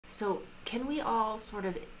So can we all sort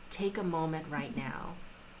of take a moment right now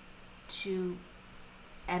to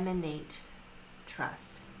emanate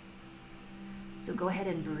trust? So go ahead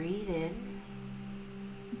and breathe in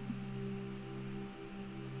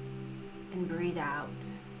and breathe out.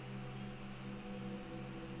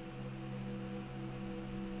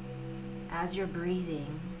 As you're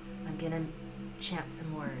breathing, I'm going to chant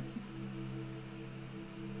some words.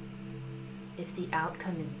 If the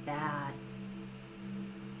outcome is bad,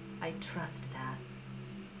 I trust that.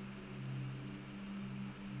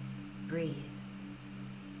 Breathe.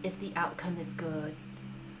 If the outcome is good,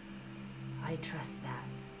 I trust that.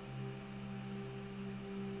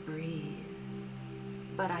 Breathe.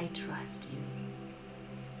 But I trust you.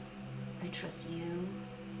 I trust you,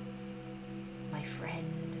 my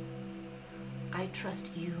friend. I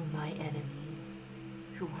trust you, my enemy,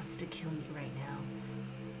 who wants to kill me right now.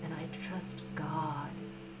 And I trust God,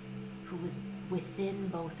 who is within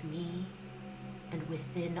both me and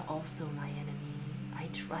within also my enemy. I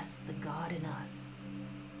trust the God in us.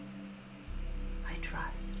 I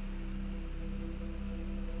trust.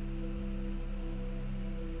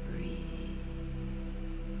 Breathe.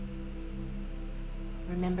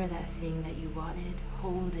 Remember that thing that you wanted.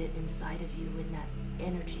 Hold it inside of you in that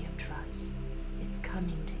energy of trust. It's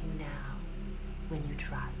coming to you now when you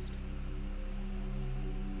trust.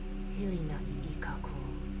 Hale na i kako.